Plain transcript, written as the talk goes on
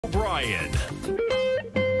O'Brien.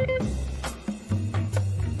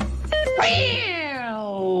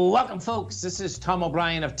 Welcome, folks. This is Tom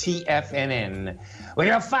O'Brien of TFNN. We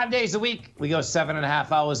go 5 days a week. We go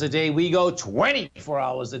 7.5 hours a day. We go 24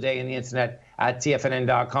 hours a day on the internet at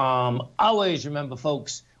TFNN.com. Always remember,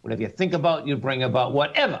 folks, whatever you think about, you bring about.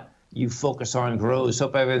 Whatever you focus on grows.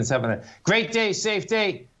 Hope everyone's having a great day, safe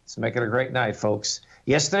day. Let's make it a great night, folks.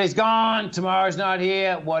 Yesterday's gone. Tomorrow's not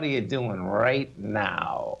here. What are you doing right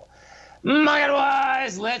now?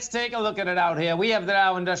 Market-wise, let's take a look at it out here. We have the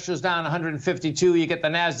Dow Industrials down 152. You get the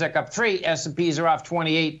NASDAQ up 3. S&Ps are off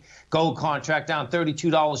 28. Gold contract down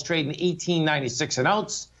 $32, trading $18.96 an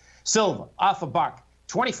ounce. Silver off a buck,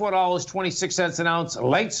 $24.26 an ounce.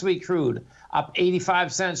 Light sweet crude up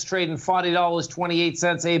 85 cents, trading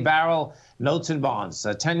 $40.28 a barrel. Notes and bonds.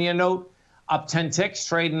 A 10-year note up 10 ticks,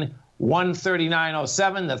 trading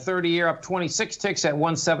 139.07. The 30-year up 26 ticks at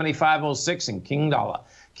 175.06. And King Dollar.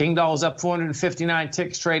 King Dollar's up 459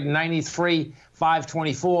 ticks, trading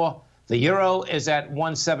 93.524. The euro is at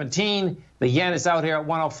 117. The yen is out here at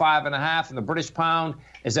 105.5, and the British pound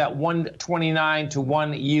is at 129 to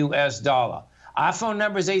 1 US dollar. Our phone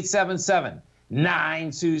number is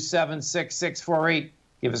 877-927-6648.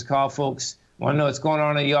 Give us a call, folks. Want to know what's going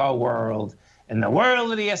on in your world. In the world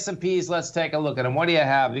of the S&Ps, let's take a look at them. What do you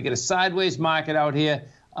have? You get a sideways market out here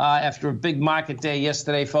after a big market day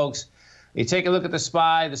yesterday, folks. You take a look at the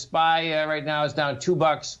SPY. The SPY right now is down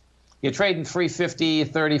 $2. You're trading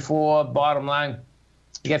 350.34. Bottom line,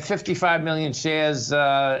 you get 55 million shares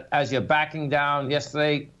as you're backing down.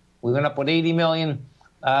 Yesterday, we went up with 80 million.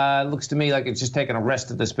 Looks to me like it's just taking a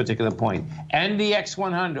rest at this particular point. NDX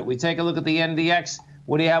 100. We take a look at the NDX.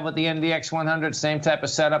 What do you have with the NDX 100? Same type of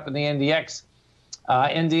setup in the NDX.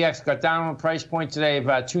 NDX got down on a price point today of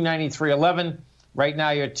 293.11. Right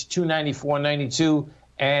now, you're at 294.92.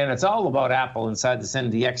 And it's all about Apple inside this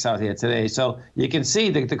NDX out here today. So you can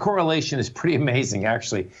see the correlation is pretty amazing,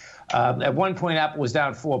 actually. At one point, Apple was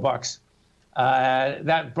down $4.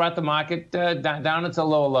 That brought the market down into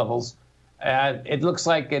lower levels. It looks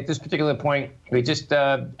like at this particular point,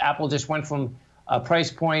 Apple just went from a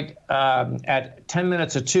price point at 10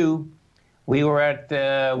 minutes or 2. We were at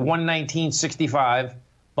 119.65.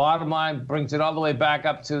 Bottom line brings it all the way back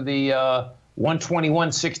up to the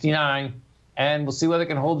 121.69. And we'll see whether they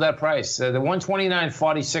can hold that price. The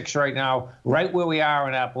 129.46 right now, right where we are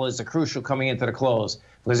in Apple, is the crucial coming into the close.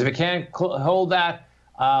 Because if it can't hold that,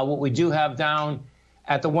 what we do have down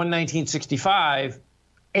at the 119.65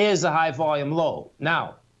 is a high volume low.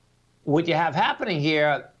 Now, what you have happening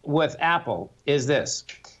here with Apple is this.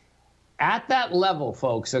 At that level,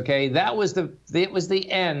 folks, okay, it was the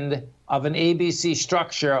end of an ABC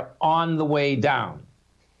structure on the way down.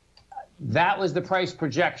 That was the price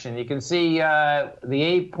projection. You can see the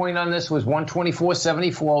A point on this was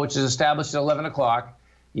 124.74, which is established at 11 o'clock.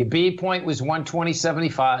 Your B point was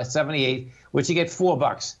 120.78, which you get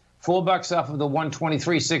 $4. $4 off of the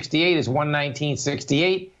 123.68 is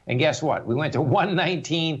 119.68. And guess what? We went to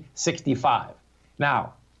 119.65.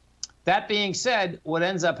 Now, that being said, what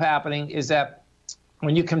ends up happening is that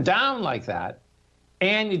when you come down like that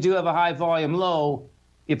and you do have a high volume low,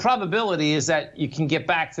 the probability is that you can get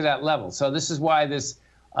back to that level. So this is why this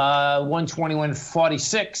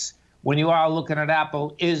 121.46, when you are looking at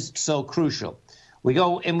Apple, is so crucial. We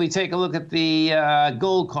go and we take a look at the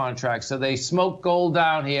gold contract. So they smoked gold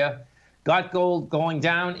down here, got gold going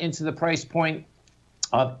down into the price point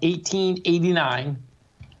of $18.89.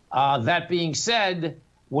 That being said,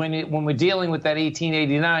 when we're dealing with that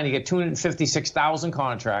 $18.89, you get 256,000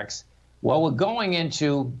 contracts. Well, we're going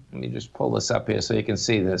into, let me just pull this up here so you can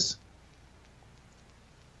see this.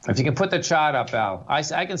 If you can put the chart up, Al, I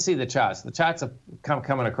can see the charts. The charts are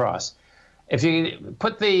coming across. If you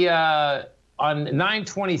put the, on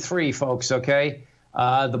 923, folks, okay,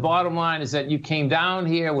 the bottom line is that you came down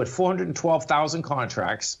here with 412,000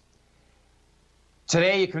 contracts.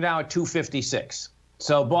 Today, you come down with 256.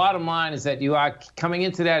 So bottom line is that you are coming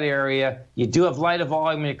into that area. You do have lighter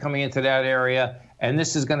volume when you're coming into that area. And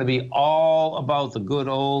this is going to be all about the good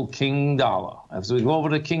old King Dollar. As we go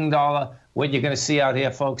over to King Dollar, what you're going to see out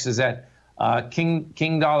here, folks, is that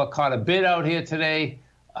King Dollar caught a bid out here today.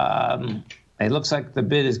 It looks like the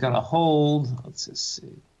bid is going to hold. Let's just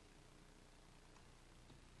see.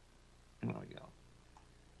 There we go.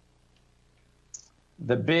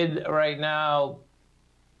 The bid right now,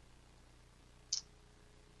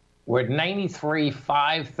 we're at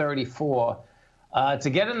 93,534. To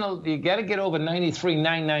get in you got to get over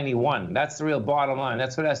 93,991. That's the real bottom line.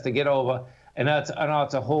 That's what it has to get over, and that's in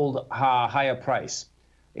order to hold a higher price.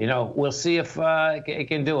 You know, we'll see if it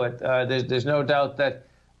can do it. There's no doubt that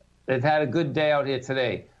they've had a good day out here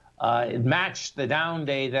today. It matched the down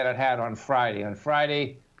day that it had on Friday. On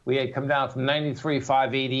Friday, we had come down from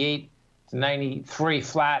 93,588 to 93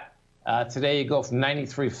 flat. Today, you go from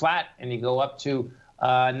 93 flat, and you go up to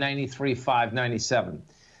 93,597.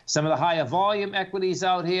 Some of the higher volume equities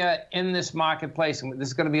out here in this marketplace. This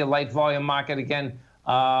is going to be a light volume market again.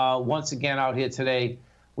 Once again out here today,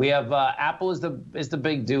 we have Apple is the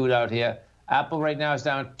big dude out here. Apple right now is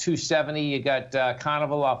down 270. You got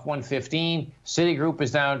Carnival off 115. Citigroup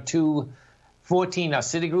is down 214. Now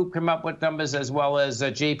Citigroup came up with numbers as well as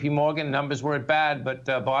J.P. Morgan. Numbers weren't bad, but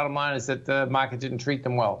bottom line is that the market didn't treat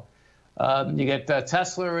them well. You get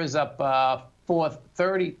Tesla is up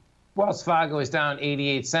 430. Wells Fargo is down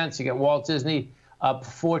 88 cents. You get Walt Disney up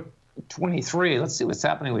 423. Let's see what's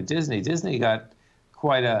happening with Disney. Disney got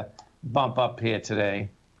quite a bump up here today.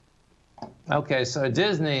 Okay, so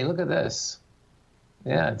Disney, look at this.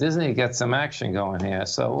 Yeah, Disney got some action going here.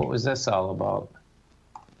 So what was this all about?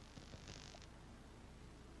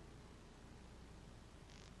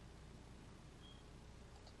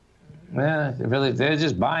 Yeah, they're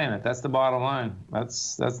just buying it. That's the bottom line.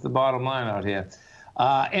 That's the bottom line out here.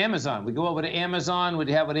 Amazon. We go over to Amazon. What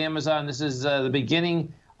do you have with Amazon? This is the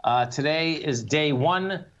beginning. Today is day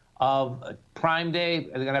one of Prime Day.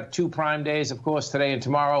 They're going to have 2 Prime Days, of course, today and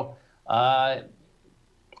tomorrow. Up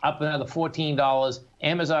another $14.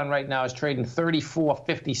 Amazon right now is trading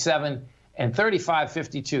 $34.57 and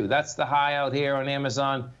 $35.52. That's the high out here on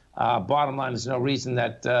Amazon. Bottom line, there's no reason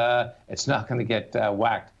that it's not going to get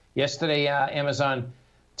whacked. Yesterday, Amazon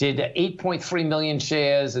did 8.3 million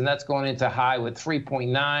shares, and that's going into high with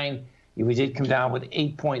 3.9. We did come down with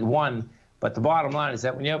 8.1. But the bottom line is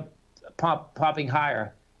that when you're popping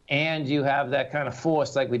higher and you have that kind of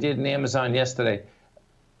force like we did in Amazon yesterday,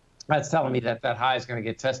 that's telling me that that high is going to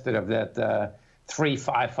get tested of that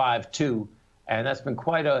 3,552. And that's been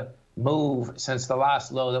quite a move since the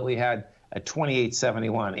last low that we had at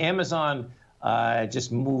 28.71. Amazon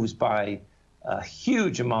just moves by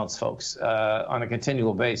huge amounts, folks, on a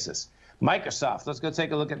continual basis. Microsoft, let's go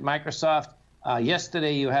take a look at Microsoft.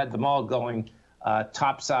 Yesterday, you had them all going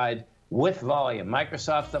topside with volume.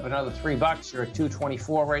 Microsoft's up another $3. You're at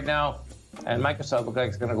 224 right now. And Microsoft looks like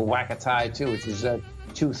it's going to go whack a tie, too, which is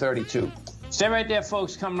 232. Stay right there,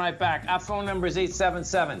 folks. Come right back. Our phone number is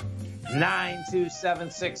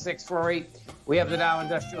 877-927-6648. We have the Dow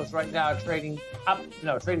Industrials right now trading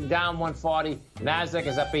down 140. NASDAQ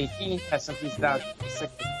is up 18. S&P's down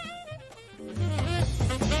 6.